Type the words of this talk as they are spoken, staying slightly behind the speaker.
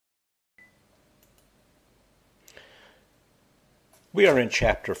We are in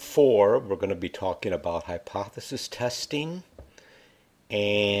chapter 4. We're going to be talking about hypothesis testing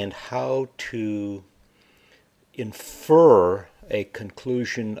and how to infer a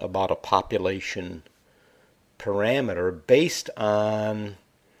conclusion about a population parameter based on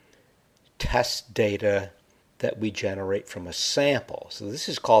test data that we generate from a sample. So this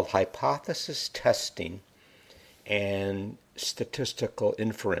is called hypothesis testing and statistical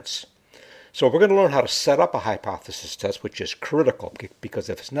inference. So we're going to learn how to set up a hypothesis test, which is critical because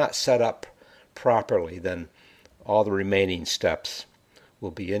if it's not set up properly, then all the remaining steps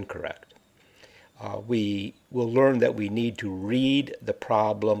will be incorrect. We will learn that we need to read the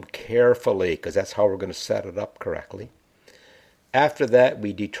problem carefully because that's how we're going to set it up correctly. After that,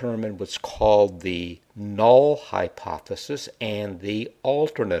 we determine what's called the null hypothesis and the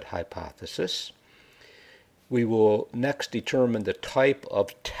alternate hypothesis. We will next determine the type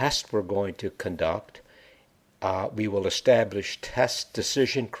of test we're going to conduct. We will establish test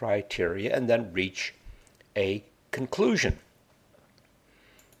decision criteria and then reach a conclusion.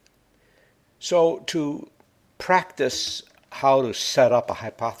 So to practice how to set up a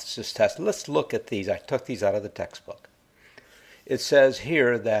hypothesis test, let's look at these. I took these out of the textbook. It says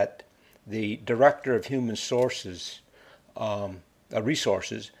here that the Director of Human Resources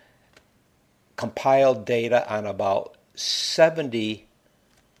compiled data on about 70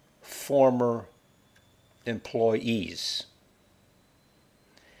 former employees.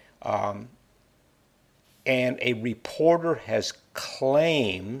 And a reporter has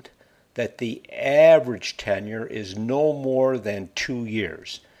claimed that the average tenure is no more than 2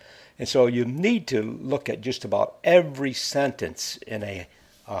 years. And so you need to look at just about every sentence in a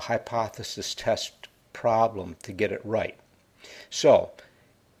hypothesis test problem to get it right. So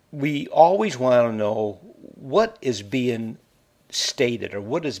we always want to know what is being stated or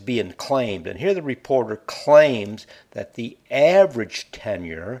what is being claimed. And here the reporter claims that the average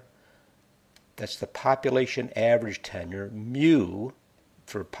tenure, that's the population average tenure, mu,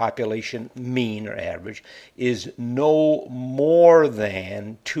 for population mean or average, is no more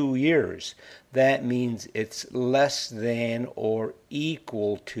than 2 years. That means it's less than or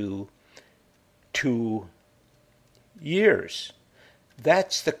equal to 2 years.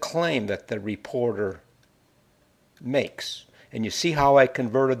 That's the claim that the reporter makes. And you see how I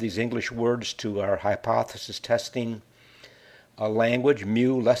converted these English words to our hypothesis testing language,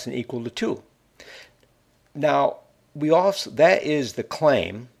 mu less than or equal to 2. Now, that is the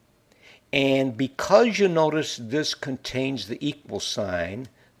claim, and because you notice this contains the equal sign,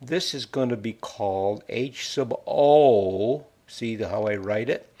 this is going to be called H sub O, see how I write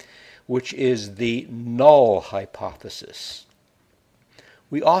it, which is the null hypothesis.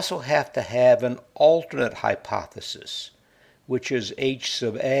 We also have to have an alternate hypothesis, which is H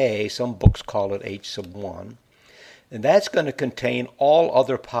sub A, some books call it H sub 1, and that's going to contain all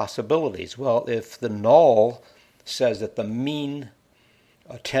other possibilities. Well, if the null says that the mean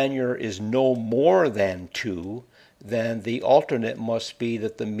tenure is no more than 2, then the alternate must be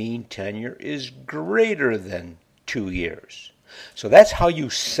that the mean tenure is greater than 2 years. So that's how you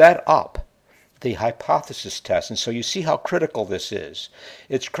set up the hypothesis test. And so you see how critical this is.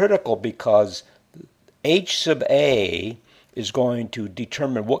 It's critical because H sub A is going to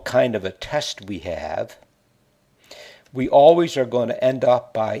determine what kind of a test we have. We always are going to end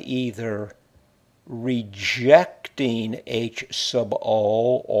up by either rejecting H sub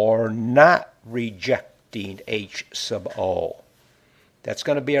O or not rejecting H sub O. That's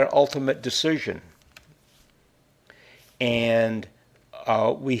going to be our ultimate decision. And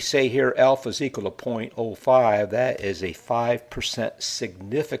we say here alpha is equal to 0.05. That is a 5%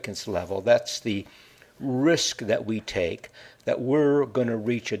 significance level. That's the risk that we take, that we're going to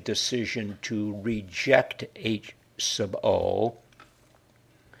reach a decision to reject H sub O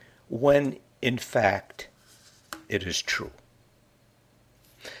when in fact it is true.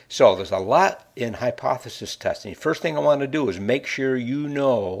 So there's a lot in hypothesis testing. First thing I want to do is make sure you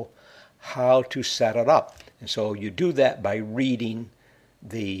know how to set it up. And so you do that by reading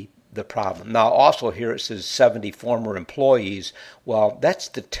the problem. Now also here it says 70 former employees. Well, that's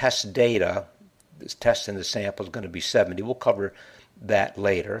the test data. This test in the sample is going to be 70. We'll cover that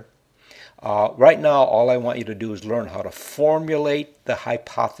later. Right now, all I want you to do is learn how to formulate the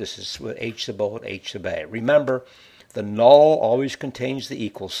hypothesis with H sub O and H sub A. Remember, the null always contains the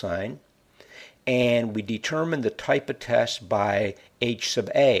equal sign, and we determine the type of test by H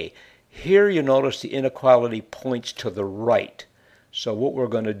sub A. Here you notice the inequality points to the right. So what we're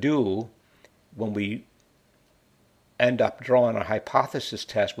going to do when we end up drawing a hypothesis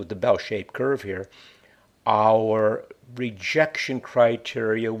test with the bell-shaped curve here, our rejection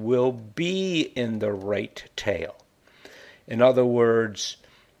criteria will be in the right tail. In other words,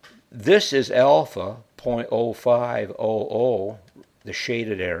 this is alpha 0.0500, the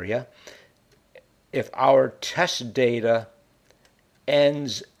shaded area. If our test data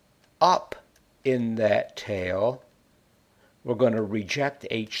ends up in that tail, we're going to reject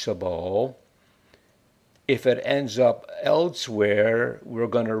H sub O. If it ends up elsewhere, we're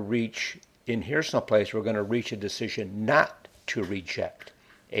going to reach, in here someplace, we're going to reach a decision not to reject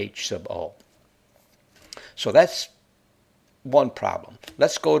H sub O. So that's one problem.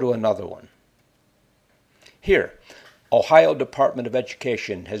 Let's go to another one. Here, Ohio Department of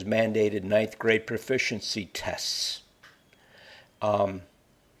Education has mandated 9th grade proficiency tests.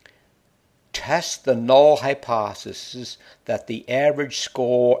 Test the null hypothesis that the average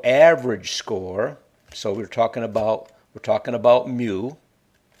score, so we're talking about mu,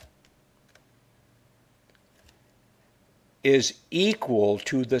 is equal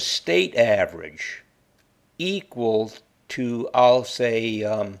to the state average, equal to, I'll say,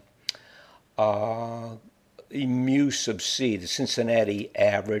 mu sub c, the Cincinnati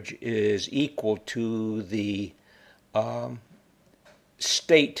average, is equal to the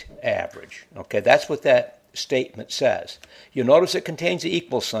state average. Okay, that's what that statement says. You'll notice it contains the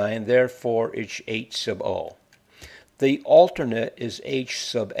equal sign, therefore it's H sub O. The alternate is H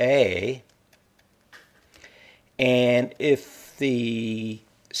sub A, and if the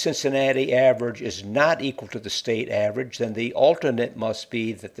Cincinnati average is not equal to the state average, then the alternate must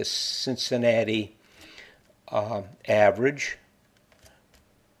be that the Cincinnati average,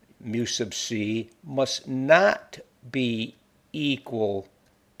 mu sub c, must not be equal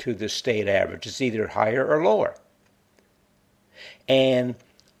to the state average. It's either higher or lower. And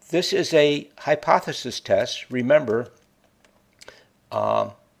this is a hypothesis test. Remember,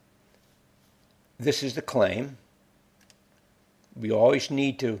 this is the claim. We always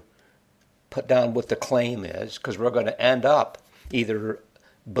need to put down what the claim is, because we're going to end up either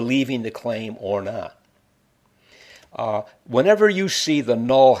believing the claim or not. Whenever you see the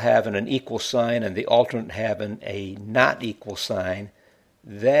null having an equal sign and the alternate having a not equal sign,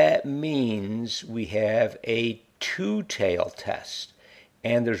 that means we have a two-tail test,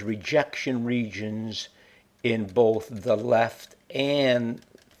 and there's rejection regions in both the left and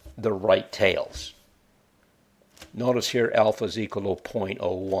the right tails. Notice here alpha is equal to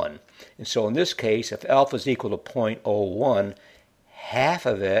 0.01. And so in this case, if alpha is equal to 0.01, half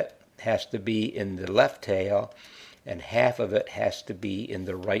of it has to be in the left tail and half of it has to be in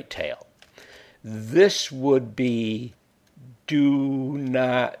the right tail. This would be do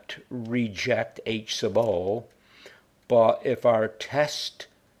not reject H sub O, but if our test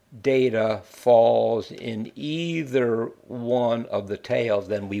data falls in either one of the tails,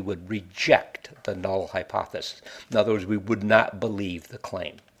 then we would reject the null hypothesis. In other words, we would not believe the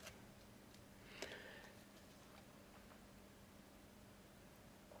claim.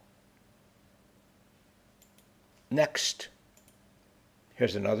 Next,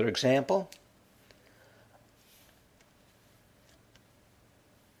 here's another example.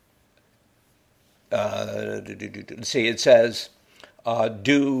 Let's see, it says,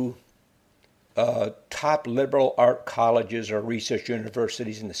 do top liberal art colleges or research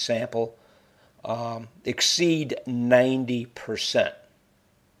universities in the sample exceed 90%?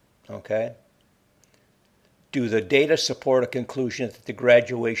 Okay. Do the data support a conclusion that the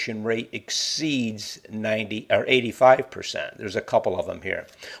graduation rate exceeds 90 or 85%? There's a couple of them here.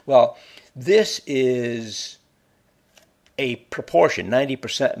 Well, this is a proportion.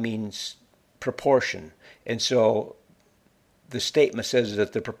 90% means proportion. And so the statement says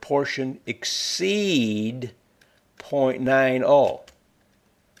that the proportion exceed 0.90.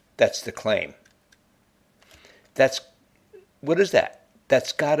 That's the claim. What is that?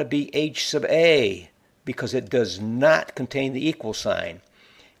 That's got to be H sub A, because it does not contain the equal sign.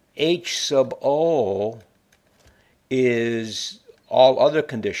 H sub O is all other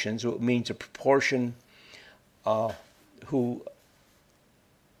conditions. It means a proportion the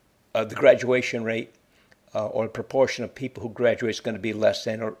graduation rate or the proportion of people who graduate is going to be less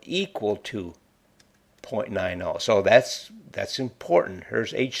than or equal to 0.90. So that's important.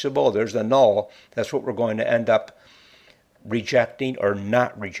 Here's H sub O. There's the null. That's what we're going to end up rejecting or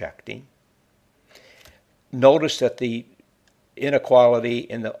not rejecting. Notice that the inequality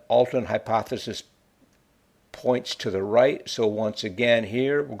in the alternate hypothesis points to the right. So once again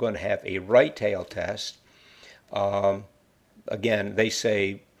here, we're going to have a right tail test. Again, they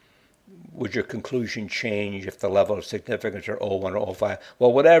say, would your conclusion change if the level of significance are 0.1 or 0.05?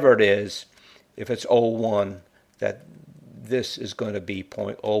 Well, whatever it is, if it's 0.1, that this is going to be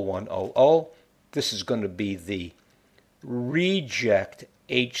 0.0100. This is going to be the reject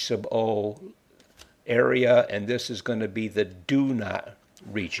H sub O area, and this is going to be the do not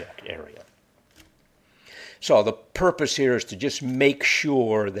reject area. So the purpose here is to just make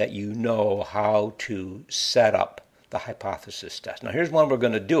sure that you know how to set up the hypothesis test. Now here's one we're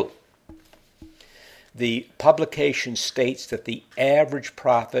going to do. The publication states that the average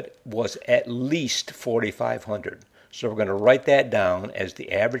profit was at least 4,500. So we're going to write that down as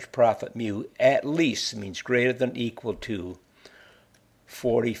the average profit mu at least means greater than or equal to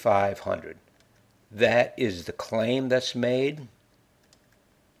 4,500. That is the claim that's made.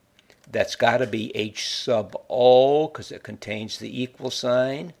 That's got to be H sub O because it contains the equal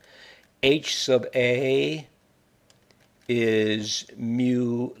sign. H sub A is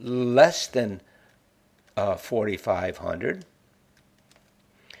mu less than 4,500.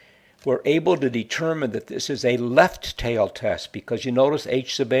 We're able to determine that this is a left tail test because you notice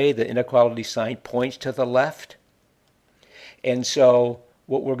H sub A, the inequality sign, points to the left. And so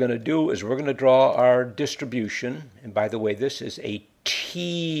what we're going to do is we're going to draw our distribution. And by the way, this is a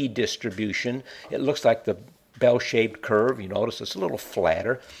T distribution. It looks like the bell-shaped curve. You notice it's a little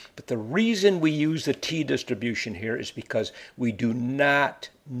flatter. But the reason we use the T distribution here is because we do not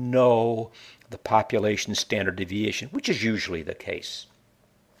know the population standard deviation, which is usually the case.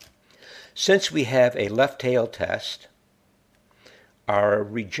 Since we have a left tail test, our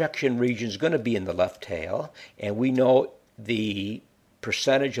rejection region is going to be in the left tail, and we know the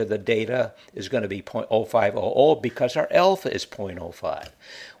percentage of the data is going to be 0.0500 because our alpha is 0.05.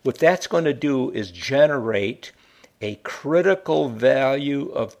 What that's going to do is generate a critical value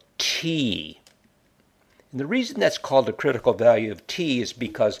of T. And the reason that's called a critical value of T is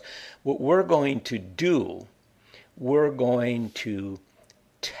because what we're going to do, we're going to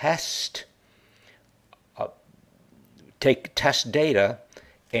test, take test data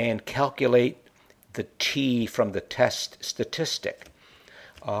and calculate the T from the test statistic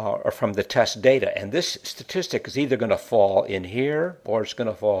or from the test data. And this statistic is either going to fall in here or it's going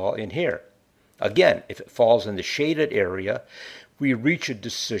to fall in here. Again, if it falls in the shaded area, we reach a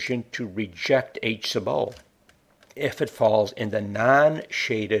decision to reject H sub O. If it falls in the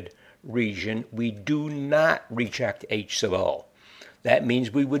non-shaded region, we do not reject H sub O. That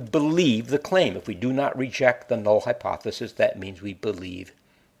means we would believe the claim. If we do not reject the null hypothesis, that means we believe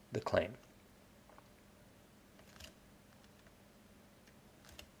the claim.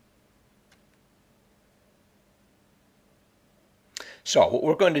 So what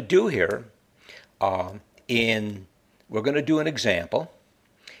we're going to do here, we're going to do an example.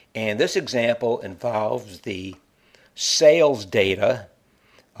 And this example involves the sales data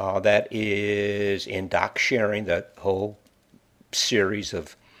that is in doc sharing, the whole series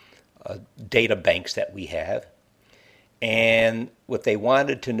of data banks that we have. And what they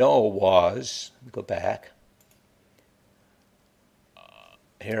wanted to know was, go back,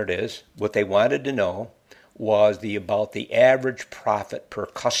 here it is. What they wanted to know was about the average profit per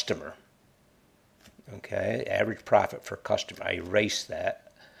customer. Okay, average profit per customer. I erased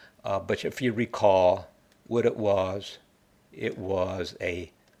that. But if you recall what it was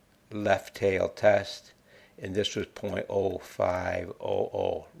a left tail test, and this was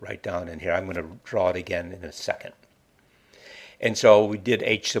 0.0500 right down in here. I'm going to draw it again in a second. And so we did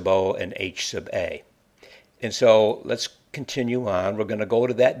H sub O and H sub A. And so let's continue on. We're going to go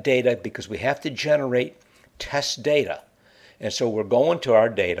to that data because we have to generate test data. And so we're going to our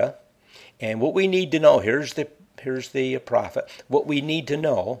data. And what we need to know, here's the profit. What we need to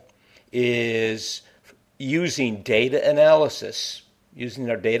know is using data analysis,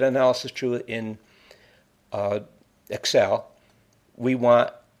 using our data analysis tool in Excel, we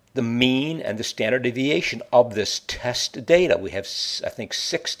want the mean and the standard deviation of this test data. We have, I think,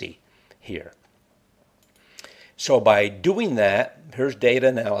 60 here. So by doing that, here's data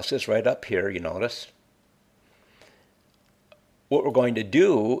analysis right up here, you notice. What we're going to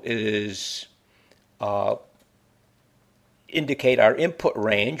do is indicate our input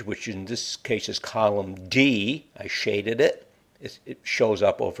range, which in this case is column D. I shaded it. It shows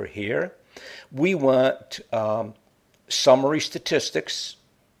up over here. We want summary statistics.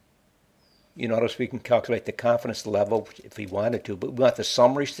 You notice we can calculate the confidence level if we wanted to, but we want the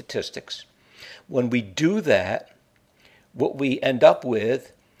summary statistics. When we do that, what we end up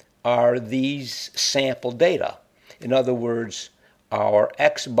with are these sample data. In other words, our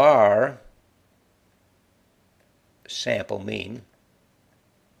X bar sample mean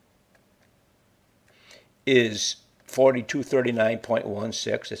is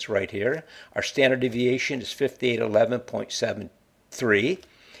 4239.16. It's right here. Our standard deviation is 5811.73.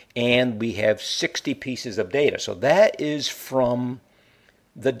 And we have 60 pieces of data. So that is from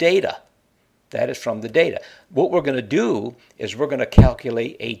the data. That is from the data. What we're going to do is we're going to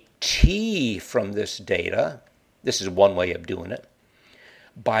calculate a t from this data. This is one way of doing it.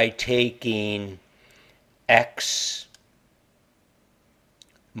 By taking x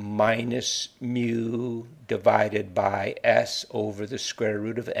minus mu divided by s over the square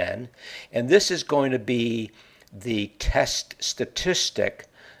root of n. And this is going to be the test statistic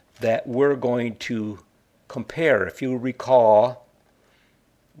that we're going to compare. If you recall,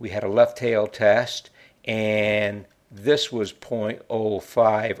 we had a left tail test and this was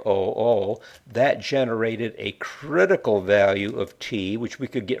 0.0500. That generated a critical value of t, which we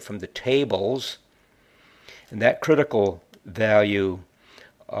could get from the tables. And that critical value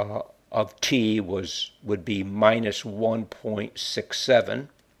of t would be minus 1.67.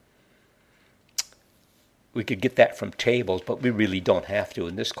 We could get that from tables, but we really don't have to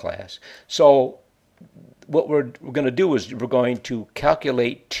in this class. So what we're going to do is we're going to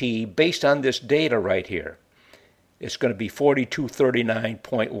calculate t based on this data right here. It's going to be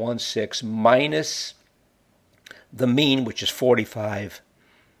 4239.16 minus the mean, which is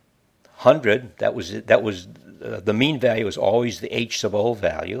 4,500. That was the mean value is always the h sub o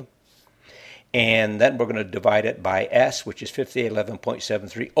value. And then we're going to divide it by s, which is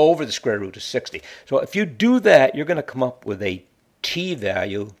 5811.73 over the square root of 60. So if you do that, you're going to come up with a t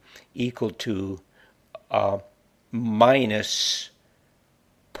value equal to minus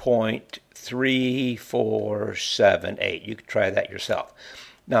 0.3478. You can try that yourself.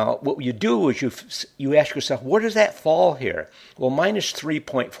 Now, what you do is you ask yourself, where does that fall here? Well, minus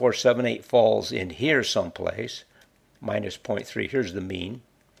 3.478 falls in here someplace. Minus 0.3, here's the mean,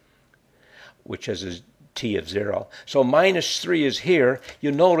 which has a t of 0. So minus 3 is here.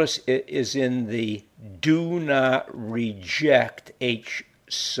 You'll notice it is in the do not reject h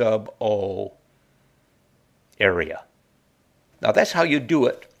sub o area. Now that's how you do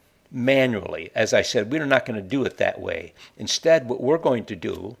it manually. As I said, we're not going to do it that way. Instead, what we're going to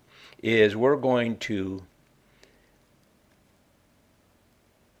do is we're going to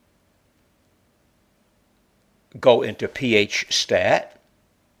go into PHStat,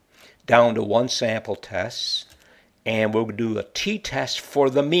 down to one sample test, and we'll do a t-test for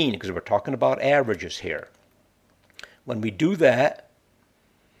the mean, because we're talking about averages here. When we do that,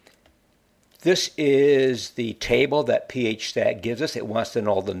 this is the table that PHStat gives us. It wants to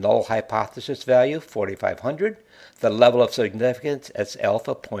know the null hypothesis value, 4,500, the level of significance, that's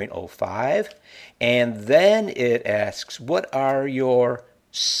alpha, 0.05, and then it asks, what are your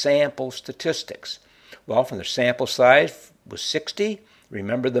sample statistics? Well, from the sample size was 60.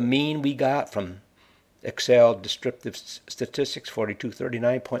 Remember the mean we got from Excel descriptive statistics,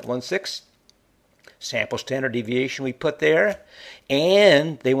 4239.16. Sample standard deviation we put there.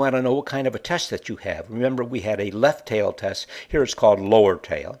 And they want to know what kind of a test that you have. Remember, we had a left tail test. Here it's called lower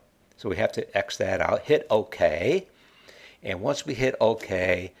tail. So we have to X that out. Hit OK. And once we hit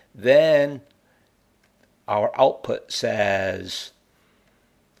OK, then our output says,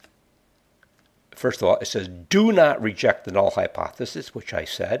 first of all, it says do not reject the null hypothesis, which I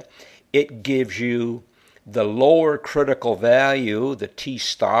said. It gives you the lower critical value, the T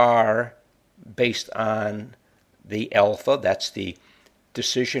star, based on the alpha. That's the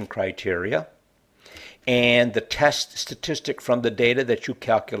decision criteria. And the test statistic from the data that you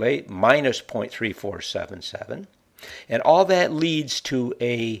calculate, minus 0.3477. And all that leads to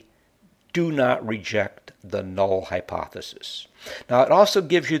a do not reject the null hypothesis. Now, it also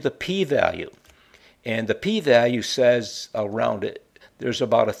gives you the p-value. And the p-value says around it, there's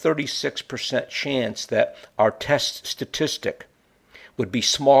about a 36% chance that our test statistic would be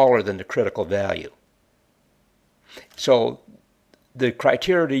smaller than the critical value. So the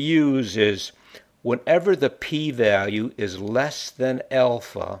criteria to use is whenever the p-value is less than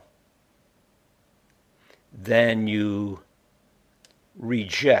alpha, then you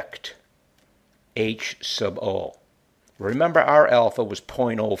reject h sub o. Remember, our alpha was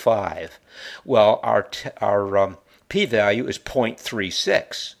 0.05. Well, our p-value is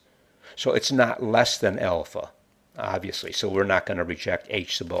 0.36. So it's not less than alpha, obviously. So we're not going to reject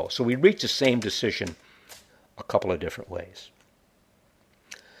h sub o. So we reach the same decision a couple of different ways.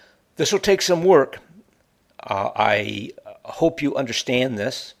 This will take some work. I hope you understand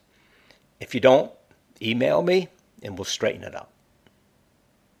this. If you don't, email me and we'll straighten it out.